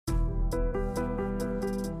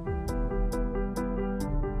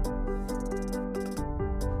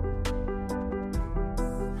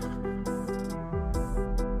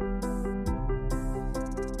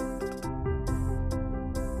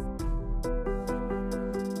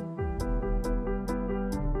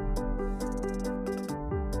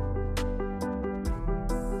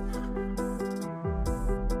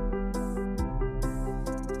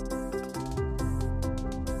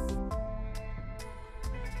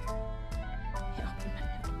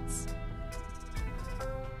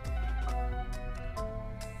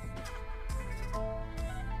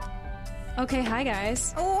Okay, hi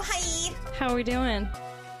guys. Oh, hi. How are we doing?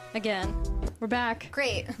 Again. We're back.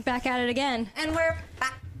 Great. Back at it again. And we're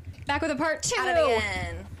back Back with a part 2. at it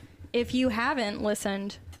again. If you haven't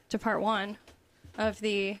listened to part 1 of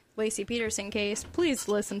the Lacey Peterson case, please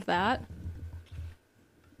listen to that.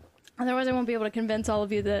 Otherwise, I won't be able to convince all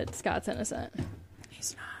of you that Scott's innocent.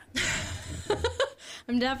 He's not.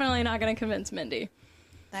 I'm definitely not going to convince Mindy.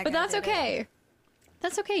 But that's okay.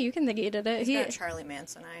 That's okay. You can think he did it. He's got Charlie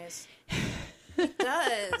Manson eyes. He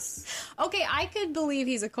does. Okay, I could believe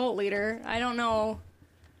he's a cult leader. I don't know.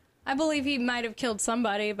 I believe he might have killed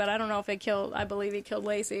somebody, but I don't know if I believe he killed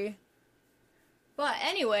Lacey. But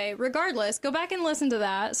anyway, regardless, go back and listen to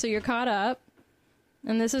that so you're caught up.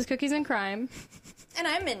 And this is Cookies and Crime. And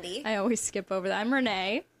I'm Mindy. I always skip over that. I'm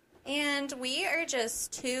Renee. And we are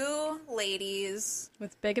just two ladies.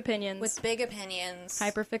 With big opinions.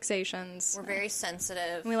 Hyperfixations. We're very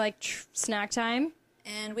sensitive. We like snack time.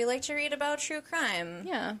 And we like to read about true crime.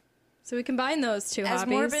 Yeah. So we combine those two hobbies. As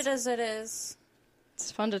morbid as it is.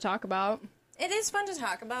 It's fun to talk about. It is fun to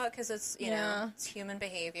talk about because it's, you know, it's human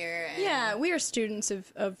behavior. And yeah, we are students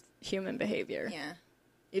of human behavior. Yeah.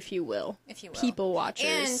 If you will. People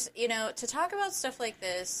watchers. And, you know, to talk about stuff like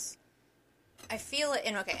this, I feel,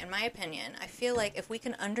 in my opinion, I feel like if we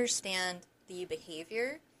can understand the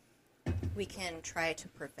behavior, we can try to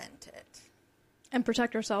prevent it. And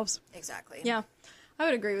protect ourselves. Exactly. Yeah. I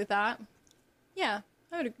would agree with that. Yeah.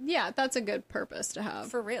 That's a good purpose to have.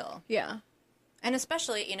 For real. Yeah. And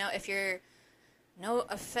especially, you know, if you're, no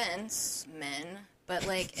offense, men, but,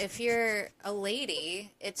 like, if you're a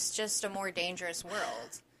lady, it's just a more dangerous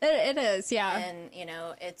world. It is, yeah. And, you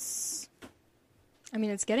know, it's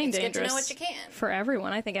getting dangerous. Good to know what you can. For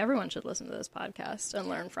everyone. I think everyone should listen to this podcast and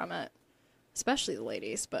learn from it. Especially the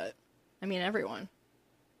ladies, but, everyone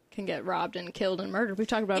can get robbed and killed and murdered. We've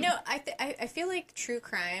talked about... You know, I feel like true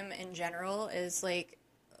crime in general is, like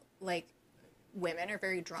women are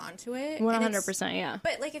very drawn to it. 100%, yeah.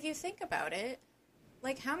 But, like, if you think about it,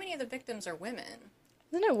 like, how many of the victims are women?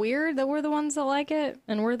 Isn't it weird that we're the ones that like it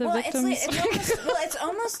and we're the victims? It's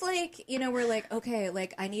almost like, you know, we're like, okay,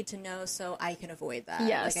 like, I need to know so I can avoid that.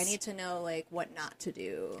 Yes. Like, I need to know, like, what not to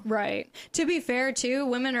do. Right. To be fair, too,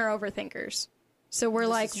 women are overthinkers. So we're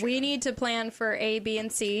like, we need to plan for A, B,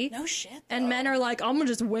 and C. No shit, though. And men are like, I'm gonna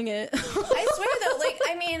just wing it. I swear, though, like,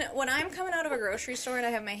 when I'm coming out of a grocery store and I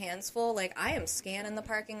have my hands full, like, I am scanning the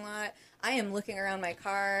parking lot. I am looking around my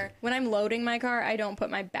car. When I'm loading my car, I don't put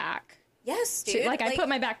my back. Yes, dude. I put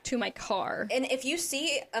my back to my car. And if you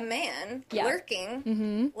see a man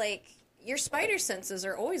lurking, like, your spider senses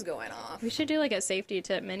are always going off. We should do, like, a safety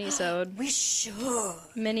tip mini-sode. We should.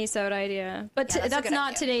 Mini-sode idea. But that's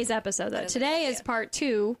not today's episode, though. Today is part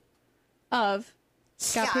 2 of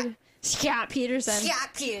Scott Peterson.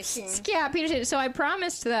 Scott Peterson. So I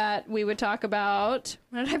promised that we would talk about...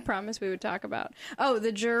 What did I promise we would talk about? Oh,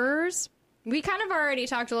 the Jurors. We kind of already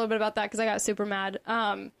talked a little bit about that because I got super mad.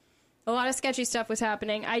 A lot of sketchy stuff was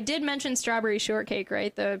happening. I did mention Strawberry Shortcake,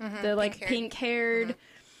 right? The pink-haired... Mm-hmm.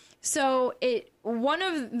 So one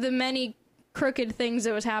of the many crooked things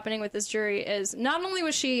that was happening with this jury is not only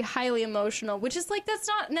was she highly emotional, which is like, that's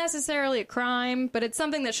not necessarily a crime, but it's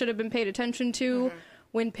something that should have been paid attention to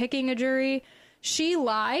when picking a jury. She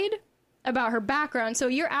lied about her background. So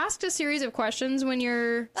you're asked a series of questions when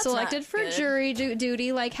you're selected for jury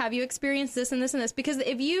duty, like, have you experienced this and this and this? Because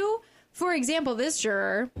if you, for example, this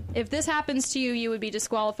juror, if this happens to you, you would be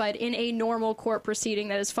disqualified in a normal court proceeding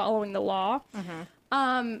that is following the law.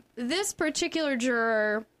 This particular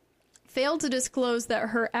juror failed to disclose that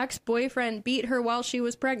her ex-boyfriend beat her while she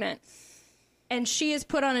was pregnant. And she is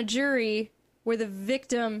put on a jury where the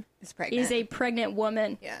victim is a pregnant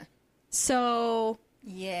woman. Yeah. So...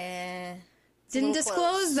 Yeah. Didn't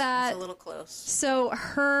disclose that. It's a little close. So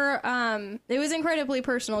her, it was incredibly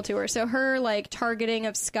personal to her. So her, like, targeting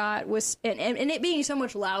of Scott was, and it being so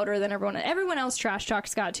much louder than everyone else trash talked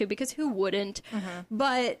Scott too, because who wouldn't?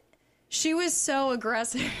 But... She was so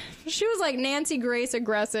aggressive. She was like Nancy Grace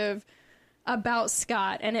aggressive about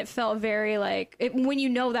Scott, and it felt very like, when you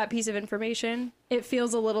know that piece of information, it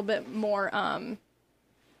feels a little bit more, I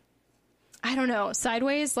don't know,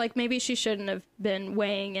 sideways. Like, maybe she shouldn't have been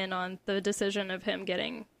weighing in on the decision of him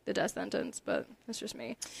getting the death sentence, but that's just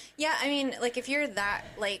me. Yeah, I mean, like, if you're that,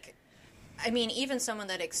 like... even someone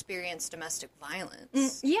that experienced domestic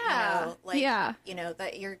violence. You know,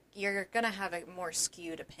 that you're gonna have a more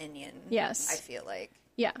skewed opinion. Yes. I feel like.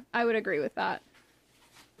 Yeah, I would agree with that.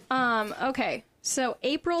 Okay, so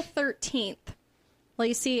April 13th,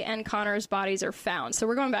 Lacey and Connor's bodies are found. So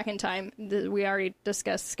we're going back in time. We already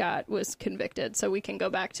discussed Scott was convicted, so we can go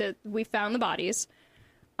back to, we found the bodies.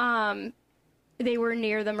 They were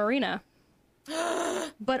near the marina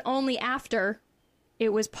but only after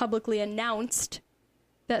it was publicly announced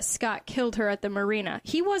that Scott killed her at the marina.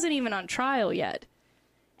 He wasn't even on trial yet.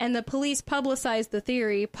 And the police publicized the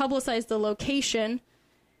theory, publicized the location,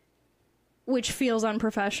 which feels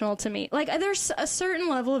unprofessional to me. Like, there's a certain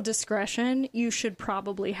level of discretion you should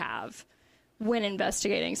probably have when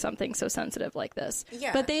investigating something so sensitive like this.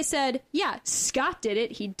 Yeah. But they said, yeah, Scott did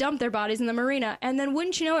it. He dumped their bodies in the marina. And then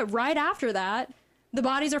wouldn't you know it, right after that, the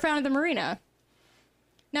bodies are found at the marina.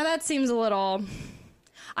 Now that seems a little...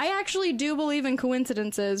 I actually do believe in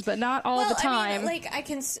coincidences, but not all the time. I mean,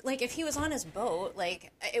 like, if he was on his boat, like,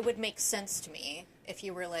 it would make sense to me if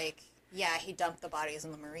you were like, yeah, he dumped the bodies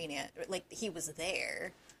in the marina. Like, he was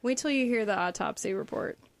there. Wait till you hear the autopsy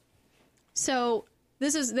report. So,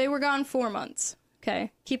 they were gone 4 months.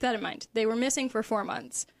 Okay? Keep that in mind. They were missing for 4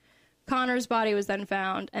 months. Connor's body was then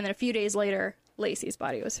found, and then a few days later, Lacey's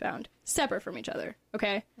body was found. Separate from each other.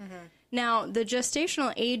 Okay? Mm-hmm. Now, the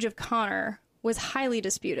gestational age of Connor was highly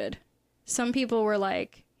disputed. Some people were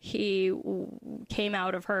like, he came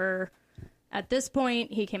out of her at this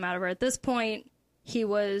point, he came out of her at this point, he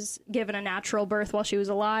was given a natural birth while she was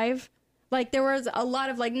alive. Like, there was a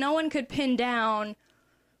lot of, like, no one could pin down,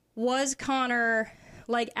 was Connor,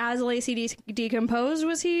 like, as Lacey decomposed,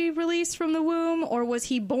 was he released from the womb, or was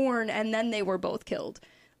he born and then they were both killed?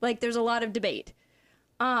 Like, there's a lot of debate.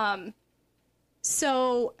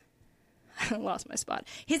 So... I lost my spot.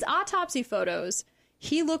 His autopsy photos,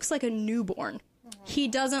 he looks like a newborn. Aww. He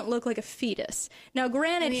doesn't look like a fetus. Now,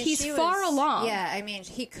 granted, he's far along. Yeah, I mean,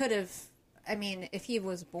 he could have... I mean, if he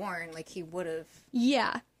was born, like, he would have...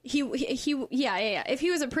 Yeah. Yeah. If he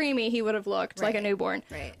was a preemie, he would have looked like a newborn.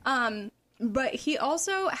 Right. But he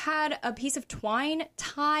also had a piece of twine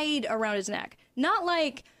tied around his neck. Not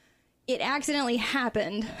like it accidentally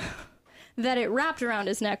happened that it wrapped around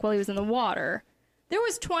his neck while he was in the water. There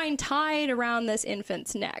was twine tied around this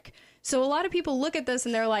infant's neck. So a lot of people look at this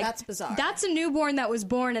and they're like, that's bizarre. That's a newborn that was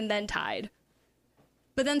born and then tied.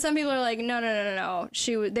 But then some people are like, no.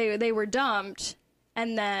 They were dumped,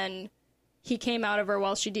 and then he came out of her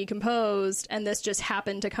while she decomposed, and this just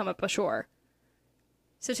happened to come up ashore.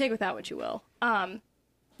 So take with that what you will.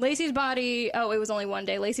 Lacey's body, it was only 1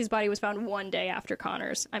 day. Lacey's body was found 1 day after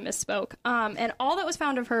Connor's. I misspoke. And all that was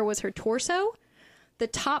found of her was her torso, the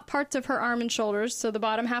top parts of her arm and shoulders, so the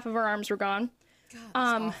bottom half of her arms were gone. God,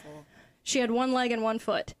 that's awful. She had 1 leg and 1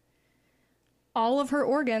 foot. All of her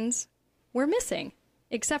organs were missing,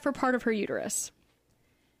 except for part of her uterus.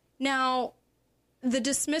 Now, the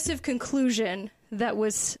dismissive conclusion that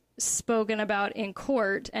was spoken about in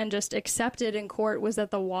court and just accepted in court was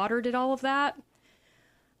that the water did all of that.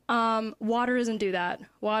 Water doesn't do that.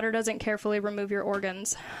 Water doesn't carefully remove your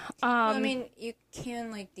organs. Well, I mean, you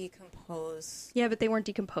can, like, decompose. Yeah, but they weren't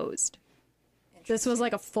decomposed. This was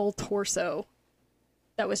like a full torso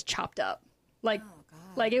that was chopped up. Like,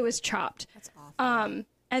 like it was chopped. That's awful.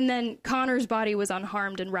 And then Connor's body was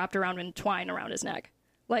unharmed and wrapped around in twine around his neck.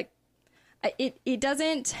 Like, it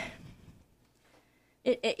doesn't...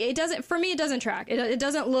 It doesn't, for me, it doesn't track. It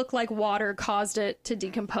doesn't look like water caused it to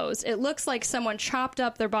decompose. It looks like someone chopped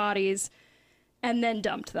up their bodies and then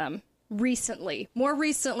dumped them recently. More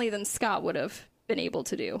recently than Scott would have been able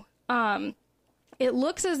to do. It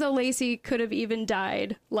looks as though Lacey could have even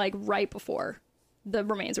died, like, right before the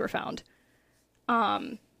remains were found. Yeah.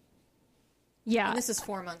 And this is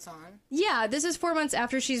 4 months on. Yeah, this is 4 months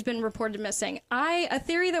after she's been reported missing. A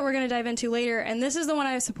theory that we're going to dive into later, and this is the one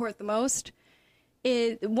I support the most,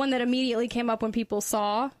 is one that immediately came up when people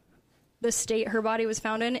saw the state her body was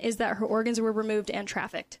found in, is that her organs were removed and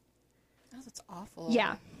trafficked. Oh, that's awful.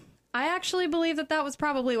 Yeah. I actually believe that was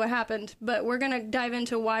probably what happened, but we're going to dive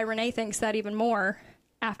into why Renee thinks that even more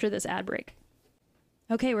after this ad break.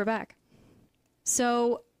 Okay, we're back.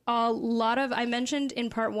 So, I mentioned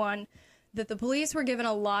in part 1 that the police were given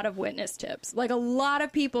a lot of witness tips. Like, a lot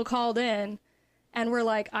of people called in and were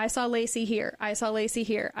like, I saw Lacey here. I saw Lacey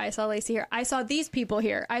here. I saw Lacey here. I saw these people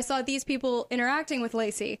here. I saw these people interacting with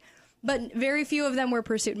Lacey. But very few of them were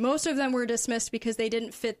pursued. Most of them were dismissed because they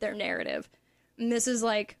didn't fit their narrative. And this is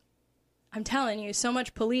like, I'm telling you, so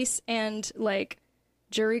much police and, like,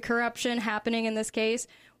 jury corruption happening in this case.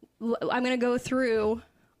 I'm going to go through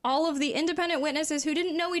all of the independent witnesses who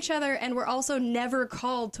didn't know each other and were also never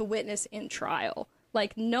called to witness in trial.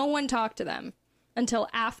 Like, no one talked to them until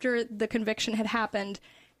after the conviction had happened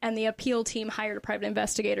and the appeal team hired a private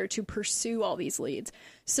investigator to pursue all these leads.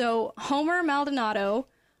 So Homer Maldonado,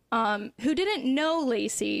 who didn't know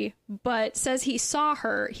Lacey, but says he saw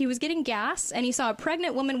her. He was getting gas and he saw a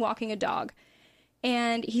pregnant woman walking a dog.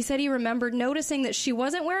 And he said he remembered noticing that she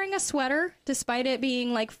wasn't wearing a sweater, despite it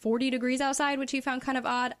being like 40 degrees outside, which he found kind of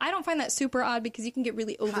odd. I don't find that super odd because you can get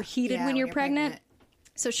really overheated when you're pregnant.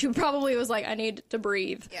 So she probably was like, I need to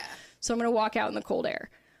breathe. Yeah. So I'm going to walk out in the cold air.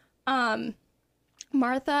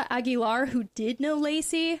 Martha Aguilar, who did know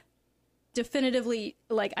Lacey, definitively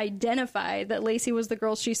like identified that Lacey was the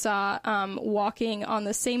girl she saw walking on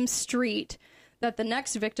the same street that the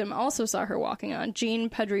next victim also saw her walking on, Jean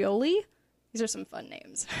Pedrioli. These are some fun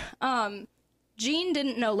names. Jean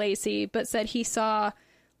didn't know Lacey, but said he saw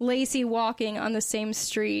Lacey walking on the same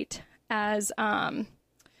street as,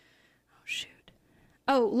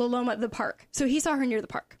 Loloma, the park. So he saw her near the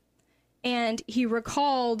park. And he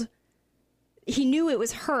recalled, he knew it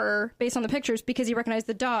was her based on the pictures because he recognized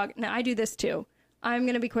the dog. Now, I do this too. I'm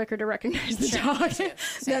going to be quicker to recognize the dog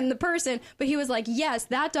than the person. But he was like, yes,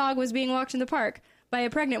 that dog was being walked in the park by a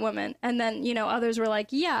pregnant woman. And then, others were like,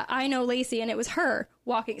 yeah, I know Lacey, and it was her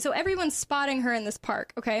walking. So everyone's spotting her in this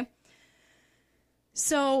park, okay?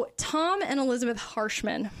 So Tom and Elizabeth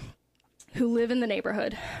Harshman, who live in the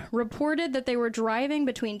neighborhood, reported that they were driving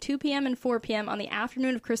between 2 p.m. and 4 p.m. on the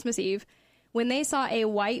afternoon of Christmas Eve when they saw a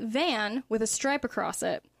white van with a stripe across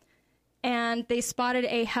it. And they spotted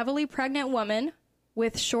a heavily pregnant woman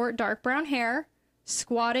with short, dark brown hair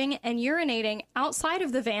squatting and urinating outside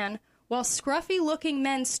of the van while scruffy-looking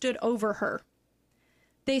men stood over her.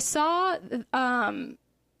 They said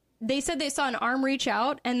they saw an arm reach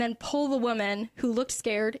out and then pull the woman, who looked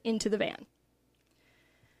scared, into the van.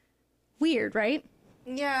 Weird, right?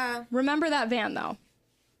 Yeah. Remember that van, though.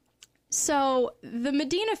 So, the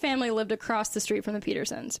Medina family lived across the street from the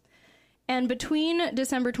Petersons. And between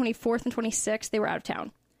December 24th and 26th, they were out of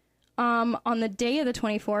town. On the day of the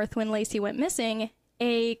 24th, when Lacey went missing,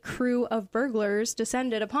 a crew of burglars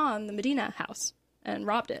descended upon the Medina house and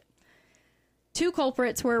robbed it. 2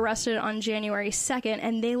 culprits were arrested on January 2nd,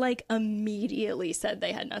 and they, immediately said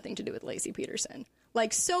they had nothing to do with Lacey Peterson.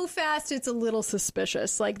 So fast, it's a little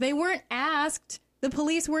suspicious. They weren't asked. The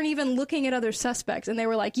police weren't even looking at other suspects, and they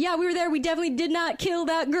were like, yeah, we were there. We definitely did not kill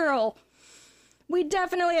that girl. We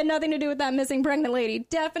definitely had nothing to do with that missing pregnant lady.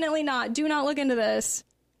 Definitely not. Do not look into this.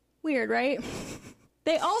 Weird, right?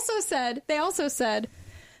 They also said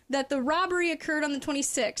that the robbery occurred on the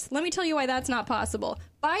 26th. Let me tell you why that's not possible.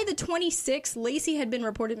 By the 26th, Lacey had been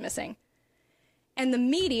reported missing. And the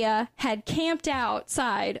media had camped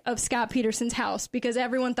outside of Scott Peterson's house because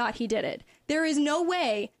everyone thought he did it. There is no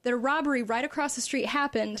way that a robbery right across the street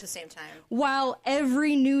happened at the same time while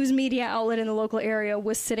every news media outlet in the local area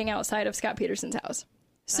was sitting outside of Scott Peterson's house.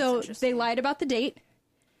 So they lied about the date,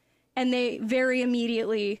 and they very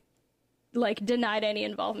immediately denied any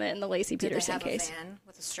involvement in the Lacey Peterson case. Did they have a van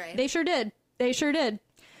with a stripe? They sure did.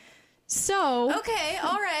 So okay,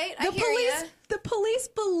 all right, I hear you. The police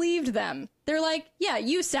believed them. They're like, yeah,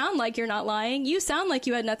 you sound like you're not lying. You sound like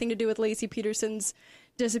you had nothing to do with Lacey Peterson's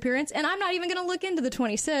disappearance, and I'm not even going to look into the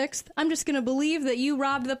 26th. I'm just going to believe that you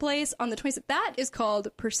robbed the place on the 26th. That is called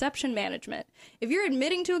perception management. If you're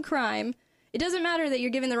admitting to a crime, it doesn't matter that you're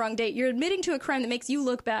giving the wrong date. You're admitting to a crime that makes you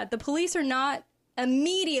look bad. The police are not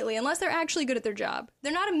immediately, unless they're actually good at their job,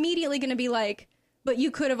 they're not immediately going to be like, but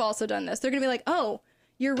you could have also done this. They're going to be like, oh,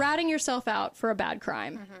 you're ratting yourself out for a bad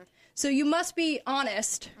crime. Mm-hmm. So you must be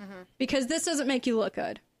honest because this doesn't make you look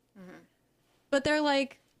good. Mm-hmm. But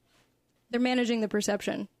they're managing the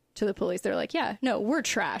perception to the police. They're like, yeah, no, we're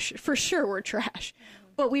trash. For sure we're trash.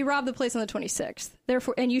 Mm-hmm. But we robbed the place on the 26th.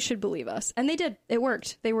 Therefore, and you should believe us. And they did. It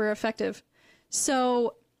worked. They were effective.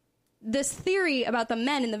 So this theory about the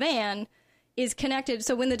men in the van is connected.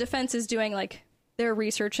 So when the defense is doing their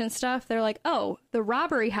research and stuff, they're like, oh, the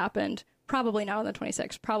robbery happened probably not on the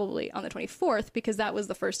 26th, probably on the 24th, because that was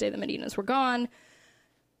the first day the Medinas were gone.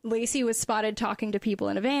 Lacey was spotted talking to people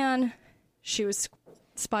in a van. She was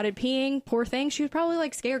spotted peeing. Poor thing. She was probably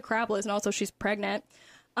scared crapless, and also she's pregnant.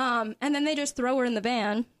 And then they just throw her in the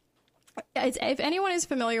van. If anyone is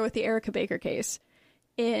familiar with the Erica Baker case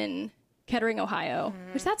in Kettering, Ohio,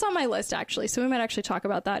 which that's on my list, actually, so we might actually talk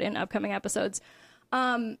about that in upcoming episodes.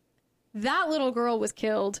 That little girl was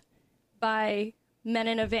killed by men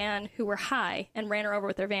in a van who were high and ran her over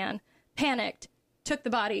with their van, panicked, took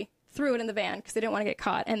the body, threw it in the van because they didn't want to get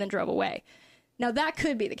caught, and then drove away. Now, that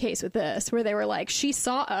could be the case with this, where they were like, she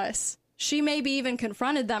saw us. She maybe even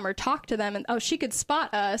confronted them or talked to them, and, oh, she could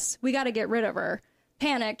spot us. We got to get rid of her.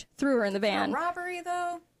 Panicked, threw her in the van. For robbery,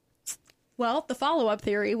 though? Well, the follow-up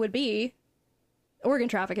theory would be organ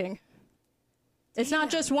trafficking. It's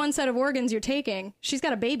not just one set of organs you're taking. She's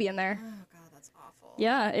got a baby in there. Oh, God, that's awful.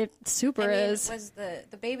 Yeah, it super is. Was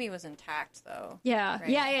the baby was intact, though. Yeah, right?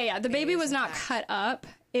 Yeah. The baby was not cut up.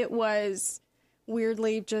 It was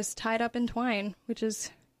weirdly just tied up in twine, which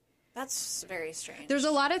is... That's very strange. There's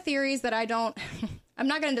a lot of theories that I'm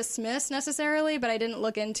not going to dismiss necessarily, but I didn't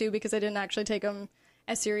look into because I didn't actually take them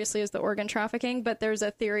as seriously as the organ trafficking. But there's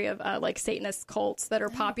a theory of like Satanist cults that are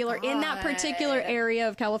popular in that particular area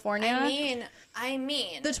of California. I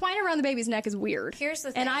mean, the twine around the baby's neck is weird. Here's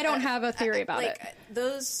the thing, and I don't have a theory about it.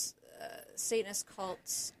 Those Satanist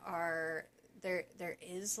cults are there. There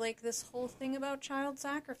is like this whole thing about child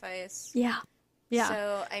sacrifice. Yeah.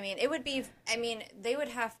 So I mean, it would be. I mean, they would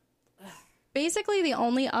have. Basically, the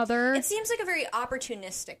only other... It seems like a very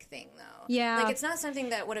opportunistic thing, though. Yeah. Like, it's not something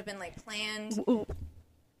that would have been, like, planned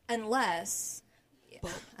unless...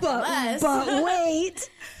 But wait!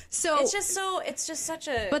 So... It's just such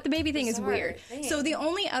a... But the baby thing is weird. Thing. So the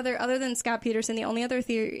only other than Scott Peterson, the only other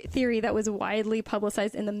theory that was widely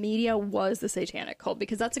publicized in the media was the satanic cult,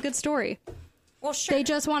 because that's a good story. Well, sure. They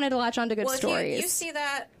just wanted to latch onto good stories. If you see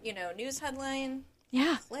that, news headline...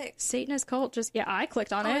 Yeah, click. Satanist cult. I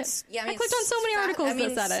clicked on it. Yeah, I clicked on so many articles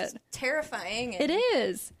that said it. Terrifying. It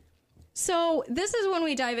is. So this is when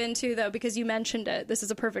we dive into, though, because you mentioned it. This is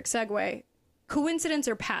a perfect segue. Coincidence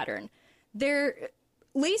or pattern?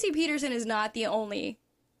 Lacey Peterson is not the only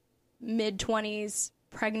mid-20s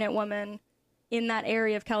pregnant woman in that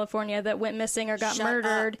area of California that went missing or got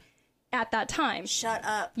murdered at that time. Shut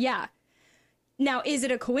up. Yeah. Now, is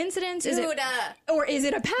it a coincidence? Or is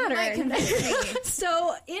it a pattern?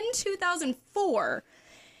 So, in 2004,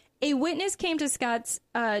 a witness came to Scott's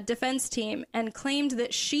defense team and claimed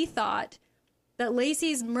that she thought that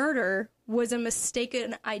Lacey's murder was a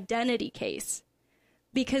mistaken identity case.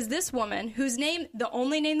 Because this woman, whose name, the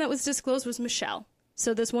only name that was disclosed was Michelle.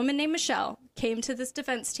 So, this woman named Michelle came to this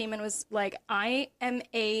defense team and was like, I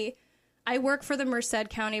work for the Merced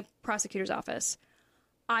County Prosecutor's Office.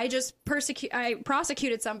 I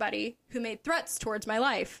prosecuted somebody who made threats towards my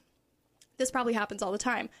life. This probably happens all the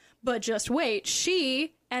time. But just wait.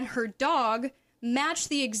 She and her dog matched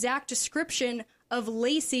the exact description of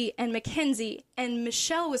Lacey and Mackenzie, and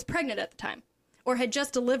Michelle was pregnant at the time, or had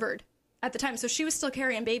just delivered at the time. So she was still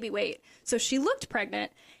carrying baby weight. So she looked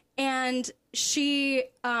pregnant, and she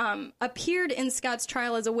appeared in Scott's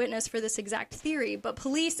trial as a witness for this exact theory. But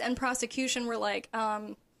police and prosecution were like,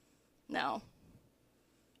 no.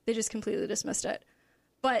 They just completely dismissed it.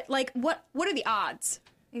 But, like, what are the odds?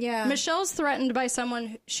 Yeah. Michelle's threatened by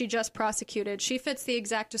someone she just prosecuted. She fits the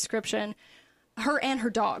exact description. Her and her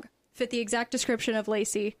dog fit the exact description of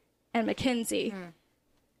Lacey and Mackenzie.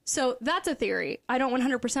 So that's a theory. I don't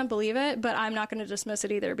 100% believe it, but I'm not going to dismiss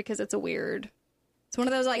it either because it's a weird... It's one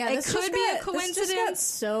of those, like, it could be a coincidence. This just got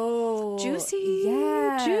so... Juicy.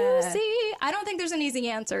 Yeah. Juicy. I don't think there's an easy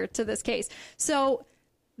answer to this case. So...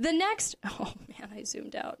 The next... Oh, man, I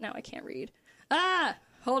zoomed out. Now I can't read.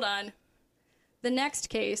 Hold on. The next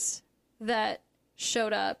case that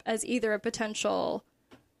showed up as either a potential...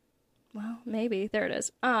 Well, maybe. There it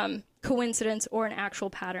is. Coincidence or an actual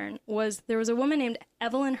pattern was... There was a woman named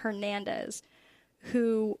Evelyn Hernandez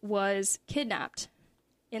who was kidnapped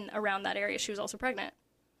around that area. She was also pregnant.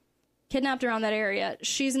 Kidnapped around that area.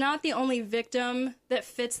 She's not the only victim that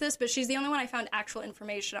fits this, but she's the only one I found actual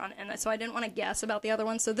information on, and so I didn't want to guess about the other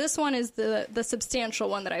one. So this one is the substantial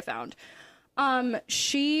one that I found.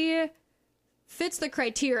 She fits the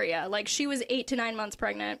criteria. Like, she was 8 to 9 months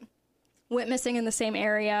pregnant, went missing in the same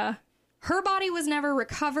area. Her body was never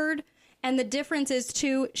recovered, and the difference is,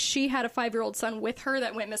 too, she had a 5-year-old son with her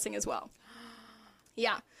that went missing as well.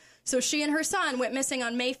 Yeah. So she and her son went missing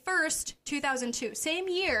on May 1st, 2002. Same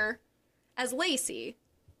year as Lacey.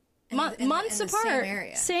 Months apart.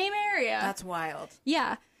 Same area. That's wild.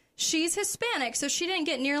 Yeah. She's Hispanic, so she didn't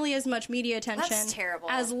get nearly as much media attention That's terrible.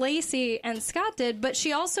 as Lacey and Scott did, but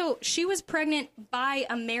she was pregnant by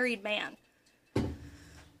a married man.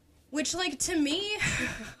 Which, like, to me,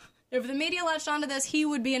 if the media latched onto this, he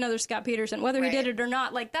would be another Scott Peterson. Whether he did it or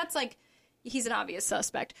not, like, that's, like, he's an obvious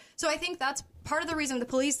suspect. So I think that's part of the reason the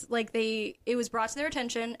police, like, it was brought to their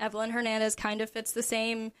attention. Evelyn Hernandez kind of fits the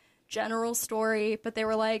same general story, but they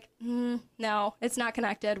were like, no, it's not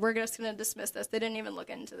connected. We're just going to dismiss this. They didn't even look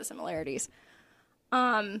into the similarities.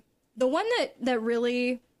 The one that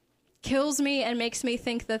really kills me and makes me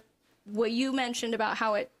think that what you mentioned about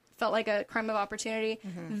how it felt like a crime of opportunity,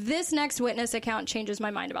 this next witness account changes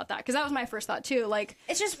my mind about that, because that was my first thought too. Like,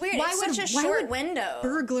 it's just weird. It's such a short window.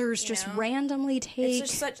 Burglars just randomly take... It's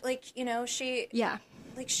just such, like, she... Yeah.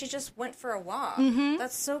 Like, she just went for a walk.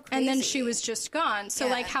 That's so crazy. And then she was just gone. So,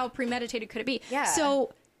 like, how premeditated could it be? Yeah.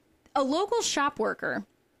 So, a local shop worker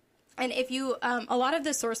And if you, a lot of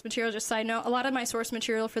the source material, just side note, a lot of my source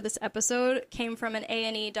material for this episode came from an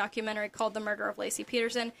A&E documentary called The Murder of Lacey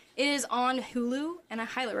Peterson. It is on Hulu, and I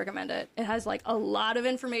highly recommend it. It has, like, a lot of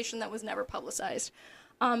information that was never publicized.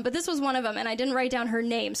 But this was one of them, and I didn't write down her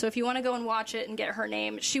name, so if you want to go and watch it and get her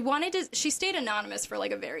name, she stayed anonymous for,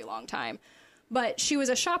 like, a very long time. But she was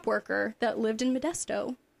a shop worker that lived in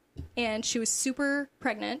Modesto, and she was super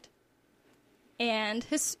pregnant. And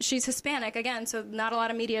she's Hispanic, again, so not a lot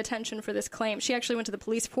of media attention for this claim. She actually went to the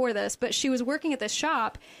police for this, but she was working at this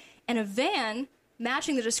shop, and a van,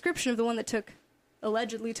 matching the description of the one that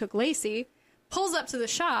allegedly took Lacey, pulls up to the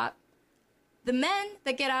shop. The men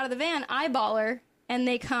that get out of the van eyeball her, and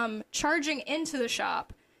they come charging into the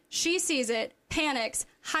shop. She sees it, panics,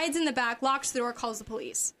 hides in the back, locks the door, calls the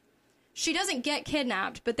police. She doesn't get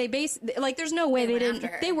kidnapped, but there's no way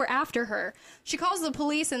they were after her. She calls the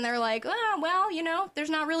police, and they're like, oh, well, there's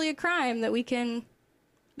not really a crime that we can't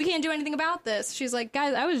do anything about this. She's like,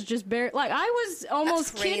 guys, I was just I was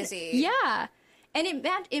almost crazy. Yeah. And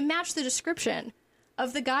it matched the description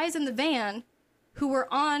of the guys in the van who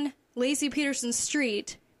were on Lacey Peterson's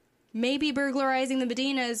street, maybe burglarizing the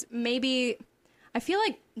Medinas, maybe... I feel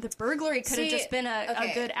like the burglary could have just been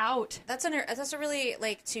a good out. That's a really,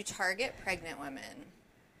 like, to target pregnant women.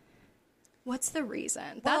 What's the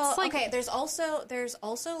reason? Well, there's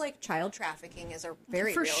also like child trafficking is a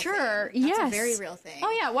very real sure. thing. That's yes. a very real thing.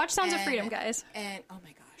 Oh yeah, watch Sounds of Freedom, guys. And oh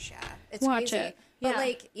my gosh, yeah, it's watch crazy. it.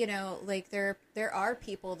 But yeah. there are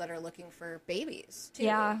people that are looking for babies too.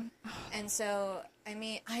 Yeah. And so I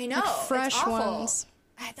mean I know like fresh it's awful. ones.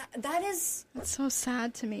 That is... It's so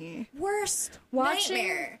sad to me. Worst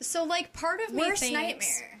nightmare. So, like, part of me Worst thinks...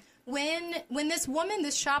 nightmare. When this woman,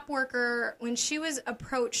 this shop worker, when she was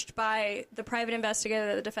approached by the private investigator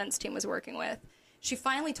that the defense team was working with, she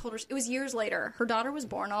finally told her... It was years later. Her daughter was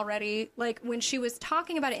born already. Like, when she was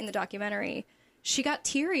talking about it in the documentary, she got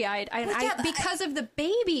teary-eyed. Because of the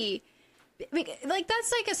baby. Like,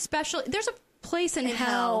 that's like a special... There's a place in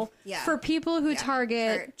hell for people who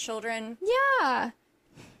target... For children. Yeah.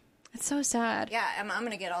 It's so sad. Yeah, I'm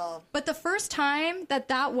going to get all... But the first time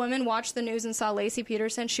that woman watched the news and saw Lacey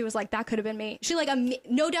Peterson, she was like, that could have been me. She, like,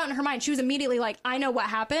 no doubt in her mind, she was immediately like, I know what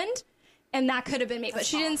happened, and that could have been me. But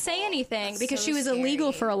she didn't say anything because she was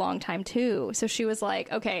illegal for a long time, too. So she was like,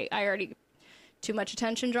 okay, I already... Too much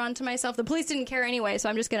attention drawn to myself. The police didn't care anyway, so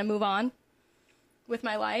I'm just going to move on with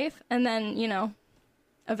my life. And then,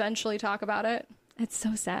 eventually talk about it. It's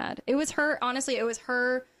so sad. It was her, honestly, it was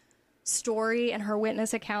her... story and her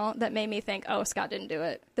witness account that made me think, oh, Scott didn't do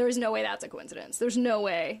it. There's no way that's a coincidence. There's no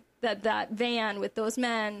way that van with those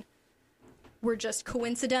men were just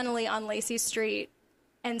coincidentally on Lacey's street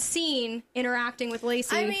and seen interacting with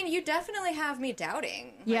Lacey. I mean, you definitely have me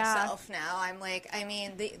doubting myself now. I'm like,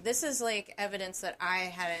 this is like evidence that I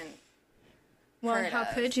hadn't heard how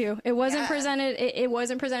of. could you? It wasn't presented. It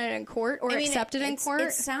wasn't presented in court or accepted in court.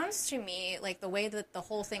 It sounds to me like the way that the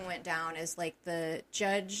whole thing went down is like the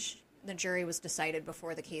jury was decided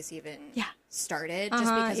before the case even started, just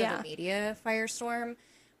because of the media firestorm,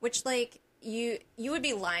 which, like, you would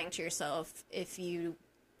be lying to yourself if you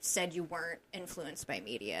said you weren't influenced by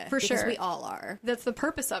media. For sure. Because we all are. That's the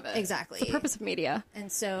purpose of it. Exactly. It's the purpose of media.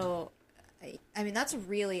 And so, I mean, that's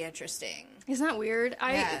really interesting. Isn't that weird?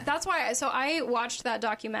 That's why, so I watched that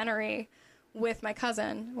documentary with my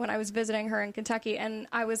cousin when I was visiting her in Kentucky, and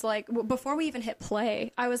I was like, before we even hit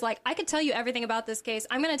play, I was like, I could tell you everything about this case.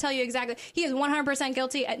 I'm going to tell you exactly. He is 100%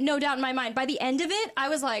 guilty, no doubt in my mind. By the end of it, I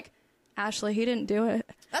was like, Ashley, he didn't do it.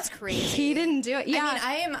 That's crazy. He didn't do it. Yeah.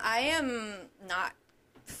 I mean, I am not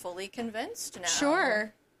fully convinced now.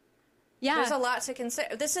 Sure. Yeah. There's a lot to consider.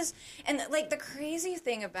 And like the crazy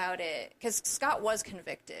thing about it, because Scott was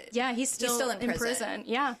convicted. Yeah, he's still in prison.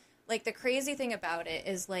 Yeah. Like, the crazy thing about it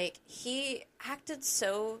is, like, he acted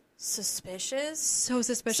so suspicious. So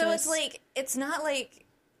suspicious. So it's, like, it's not, like...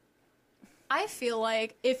 I feel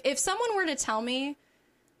like if someone were to tell me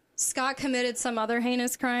Scott committed some other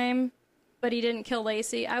heinous crime, but he didn't kill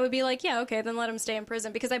Lacey, I would be like, yeah, okay, then let him stay in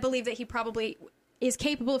prison. Because I believe that he probably is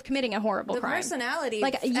capable of committing a horrible crime. The personality,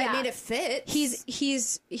 like, I mean, it fits.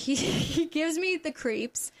 He gives me the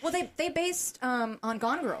creeps. Well, they based on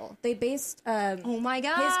Gone Girl. They based oh my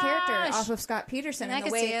gosh, his character off of Scott Peterson and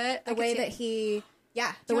the way that he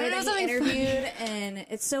interviewed, and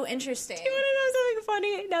it's so interesting. Do you want to know something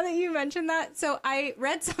funny now that you mentioned that? So I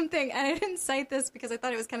read something, and I didn't cite this because I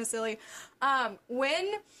thought it was kind of silly.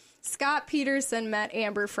 When Scott Peterson met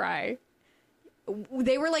Amber Frey,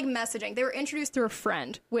 they were like messaging. They were introduced through a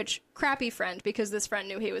friend, which crappy friend, because this friend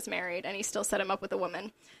knew he was married and he still set him up with a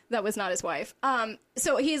woman that was not his wife.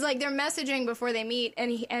 So he's like, they're messaging before they meet,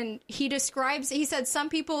 and he describes, he said, some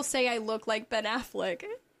people say I look like Ben Affleck.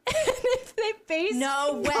 And if they based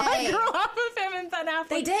no way off of him and Ben Affleck,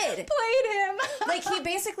 they did played him. Like, he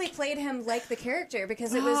basically played him like the character,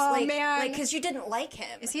 because it was because you didn't like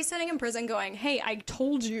him. Is he sitting in prison going, hey, I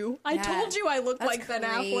told you I look like Ben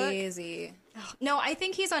Affleck? Crazy. No, I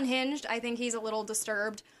think he's unhinged. I think he's a little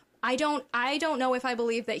disturbed. I don't know if I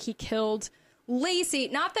believe that he killed Lacey.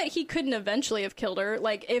 Not that he couldn't eventually have killed her.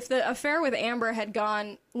 Like, if the affair with Amber had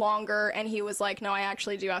gone longer and he was like, no, I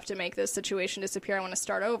actually do have to make this situation disappear, I want to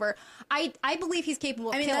start over, I believe he's capable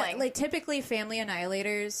of killing. Like, typically family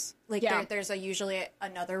annihilators, like, there's usually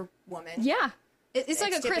another woman. Yeah. It's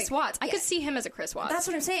like a Chris Watts. I could see him as a Chris Watts. That's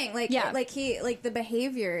what I'm saying. Like, the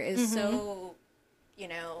behavior is so... You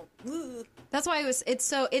know, that's why it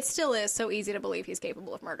still is so easy to believe he's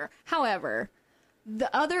capable of murder. However, the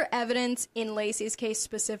other evidence in Lacey's case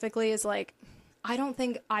specifically is like, I don't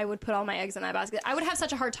think I would put all my eggs in that basket. I would have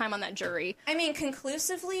such a hard time on that jury. I mean,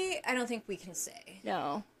 conclusively, I don't think we can say.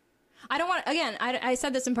 No. I don't want, again, I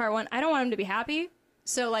said this in part 1, I don't want him to be happy.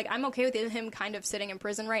 So, like, I'm okay with him kind of sitting in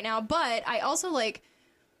prison right now. But I also, like,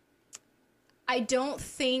 I don't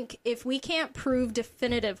think, if we can't prove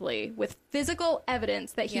definitively with physical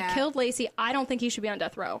evidence that he killed Lacey, I don't think he should be on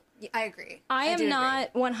death row. I agree. I am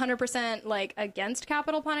not 100% like against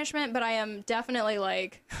capital punishment, but I am definitely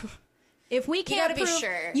like, if we can't prove, be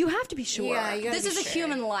sure. You have to be sure. Yeah, this is a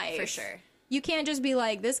human life. For sure. You can't just be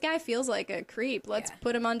like, this guy feels like a creep, let's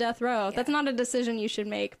put him on death row. Yeah. That's not a decision you should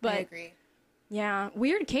make. But I agree. Yeah,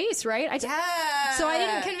 weird case, right? So I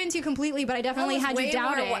didn't convince you completely, but I definitely had you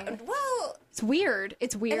doubting. Well, it's weird.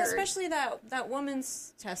 It's weird. And especially that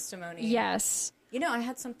woman's testimony. Yes. You know, I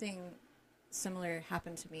had something similar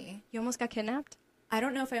happen to me. You almost got kidnapped? I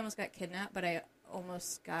don't know if I almost got kidnapped, but I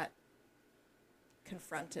almost got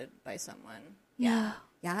confronted by someone. Yeah.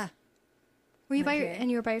 Yeah. Were you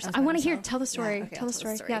you were by yourself? I want to hear. Tell the story. Yeah, okay, tell the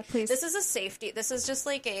story. Yeah, please. This is a safety. This is just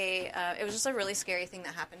like it was just a really scary thing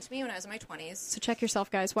that happened to me when I was in my 20s. So check yourself,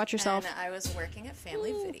 guys. Watch yourself. And I was working at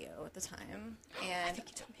Family Video at the time, and I think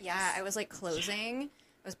you told me I was like closing.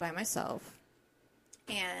 I was by myself,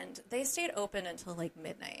 and they stayed open until like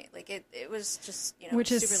midnight. Like it was just which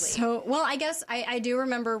super is late. So well. I guess I do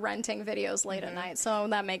remember renting videos late at night, so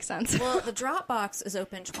that makes sense. Well, the Dropbox is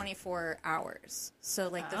open 24 hours, so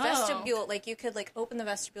like the vestibule, like you could like open the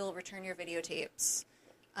vestibule, return your videotapes,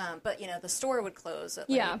 but the store would close at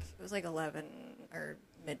like it was like 11 or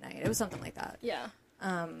midnight. It was something like that. Yeah.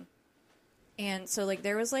 And so like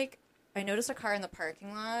there was like I noticed a car in the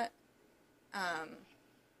parking lot.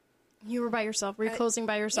 You were by yourself. Were you closing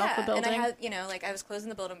by yourself the building? And I had, like I was closing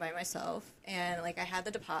the building by myself, and like I had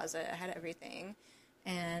the deposit, I had everything,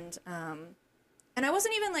 and I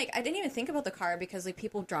wasn't even like I didn't even think about the car because like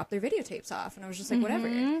people dropped their videotapes off, and I was just like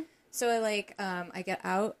whatever. So I like I get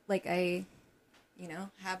out, like I,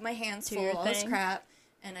 have my hands full of all this crap,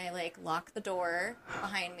 and I like lock the door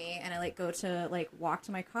behind me, and I like go to like walk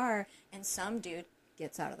to my car, and some dude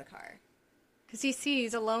gets out of the car. Because he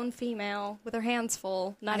sees a lone female with her hands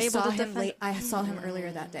full, not able to defend. I saw him earlier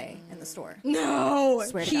that day in the store. No,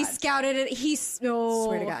 swear to he God. Scouted it.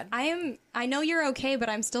 Swear to God. I know you're okay, but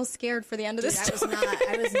I'm still scared for the end of this story.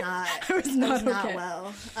 I was not. I was not okay.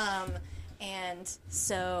 Well. And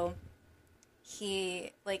so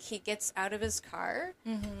he gets out of his car.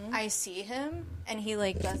 Mm-hmm. I see him, and he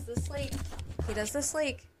does this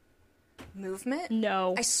movement.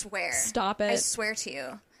 No, I swear. Stop it. I swear to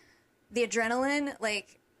you. The adrenaline,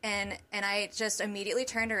 and I just immediately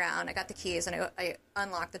turned around. I got the keys, and I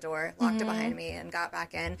unlocked the door, locked it behind me, and got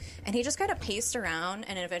back in. And he just kind of paced around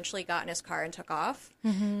and eventually got in his car and took off.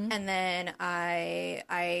 Mm-hmm. And then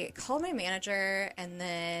I called my manager, and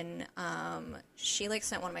then she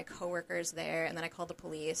sent one of my coworkers there, and then I called the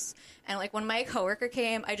police. And when my coworker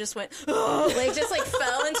came, I just went, oh, just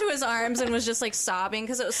fell into his arms and was just sobbing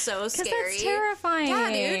because it was so scary. Because that's terrifying.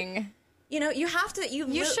 Yeah, dude. You have to.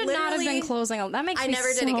 You should not have been closing. That makes me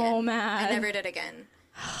so mad. I never did again.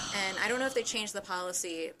 And I don't know if they changed the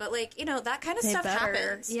policy, but that kind of stuff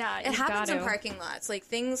happens. Yeah, it happens in parking lots.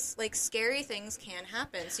 Things scary things can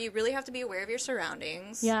happen. So you really have to be aware of your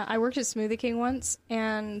surroundings. Yeah, I worked at Smoothie King once,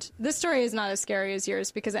 and this story is not as scary as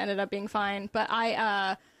yours because it ended up being fine. But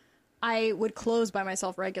I would close by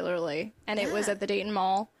myself regularly, and it was at the Dayton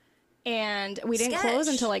Mall. And we didn't close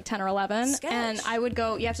until 10 or 11. And I would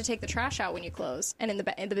go, you have to take the trash out when you close. And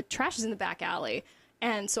the trash is in the back alley.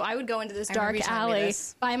 And so I would go into this dark alley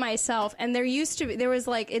by myself. And there was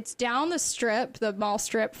like, it's down the strip, the mall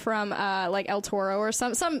strip from like El Toro or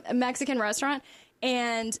some Mexican restaurant.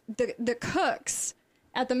 And the cooks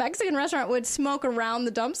at the Mexican restaurant would smoke around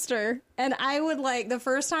the dumpster. And I would like, the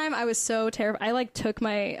first time I was so terrified. I like took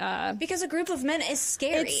my... because a group of men is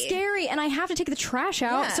scary. It's scary. And I have to take the trash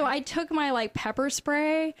out. Yeah. So I took my like pepper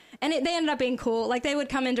spray and they ended up being cool. Like they would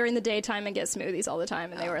come in during the daytime and get smoothies all the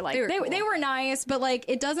time. And they were like, they were nice, but like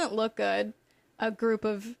it doesn't look good. A group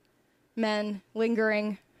of men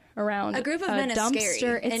lingering around a group of men dumpster. Is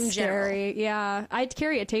scary. It's in scary. General. Yeah. I'd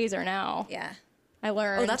carry a taser now. Yeah. I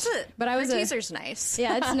learned. Oh, that's it. But I was taser's nice.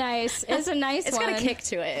 Yeah, it's nice. It's a nice one. It's got a kick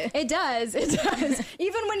to it. It does. It does.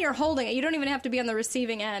 Even when you're holding it, you don't even have to be on the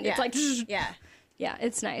receiving end. Yeah. It's like, yeah,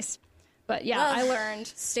 it's nice. But yeah, well, I learned.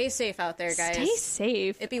 Stay safe out there, guys. Stay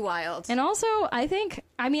safe. It'd be wild. And also, I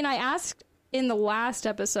asked in the last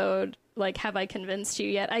episode, like, have I convinced you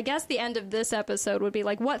yet? I guess the end of this episode would be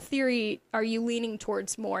like, what theory are you leaning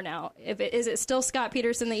towards more now? Is it still Scott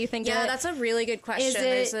Peterson that you think? Yeah, that's a really good question.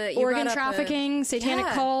 Is it organ trafficking, satanic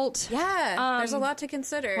cult? Yeah, there's a lot to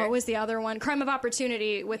consider. What was the other one? Crime of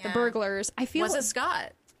opportunity with the burglars. Was it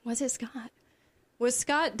Scott? Was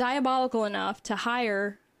Scott diabolical enough to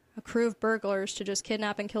hire a crew of burglars to just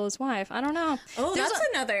kidnap and kill his wife? I don't know. Oh, that's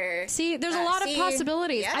another. See, there's a lot of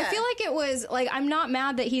possibilities. Yeah. I feel like it was, like, I'm not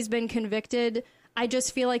mad that he's been convicted. I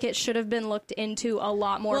just feel like it should have been looked into a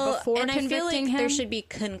lot more before convicting him. And I feel like there should be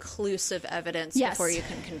conclusive evidence before you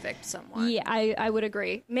can convict someone. Yeah, I would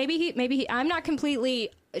agree. Maybe he, I'm not completely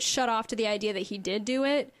shut off to the idea that he did do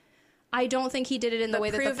it. I don't think he did it in the way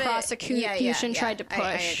that the prosecution tried to push.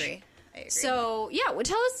 I agree. So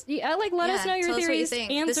tell us. Let us know your theories.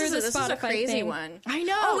 Answer the Spotify this is a crazy thing. one. I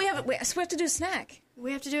know. Oh, we have to do a snack.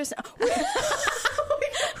 We have to do a snack.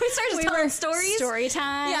 We started telling stories. Story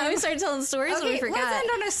time. Yeah, we started telling stories and we forgot. Let's end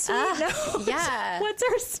on a sweet note. Yeah. What's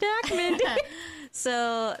our snack, Mindy?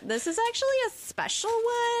 So this is actually a special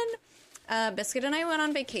one. Biscuit and I went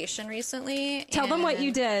on vacation recently. Tell them what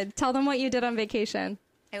you did. Tell them what you did on vacation.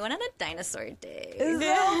 I went on a dinosaur day. So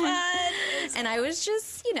fun. And I was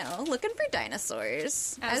just, looking for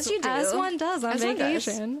dinosaurs. As you do. As one does on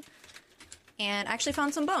vacation. And I actually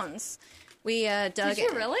found some bones. We dug. Did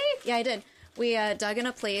you really? Yeah, I did. We dug in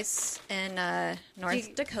a place in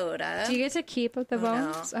North Dakota. Do you get to keep the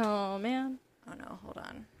bones? No. Oh, man. Oh, no. Hold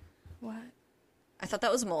on. What? I thought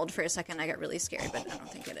that was mold for a second. I got really scared, but I don't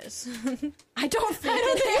think it is. I don't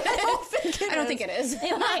think it is.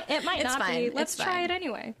 It might not fine. be. Let's try it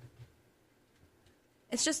anyway.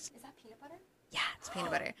 It's just... Is that peanut butter? Yeah, it's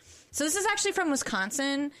peanut butter. So this is actually from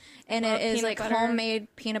Wisconsin, and it is like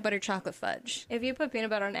homemade peanut butter chocolate fudge. If you put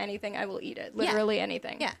peanut butter on anything, I will eat it. Literally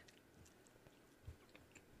anything. Yeah.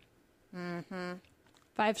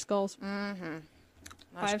 5 skulls.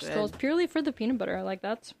 5 skulls. Purely for the peanut butter. Like,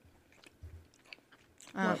 that's...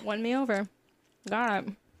 won me over. Got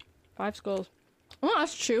it. 5 skulls. Oh,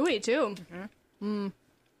 that's chewy, too.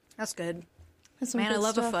 That's good. That's Man, I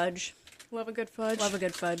love a fudge. Love a good fudge. Love a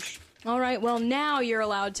good fudge. All right, well, now you're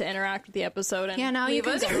allowed to interact with the episode. And now you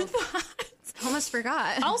can us go. your thoughts. Almost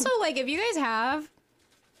forgot. Also, like, if you guys have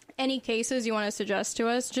any cases you want to suggest to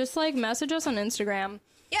us, just, like, message us on Instagram.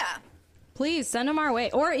 Yeah. Please send them our way.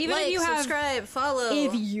 Or even if you have... subscribe, follow.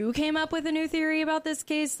 If you came up with a new theory about this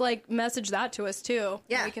case, like, message that to us, too.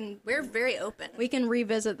 Yeah, we're very open. We can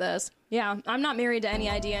revisit this. Yeah, I'm not married to any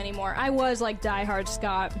idea anymore. I was, like, diehard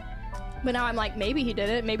Scott. But now I'm like, maybe he did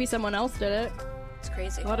it. Maybe someone else did it. It's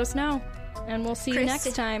crazy. Let us know. And we'll see you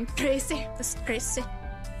next time. Crazy. This is crazy.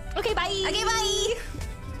 Okay, bye. Okay,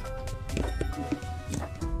 bye.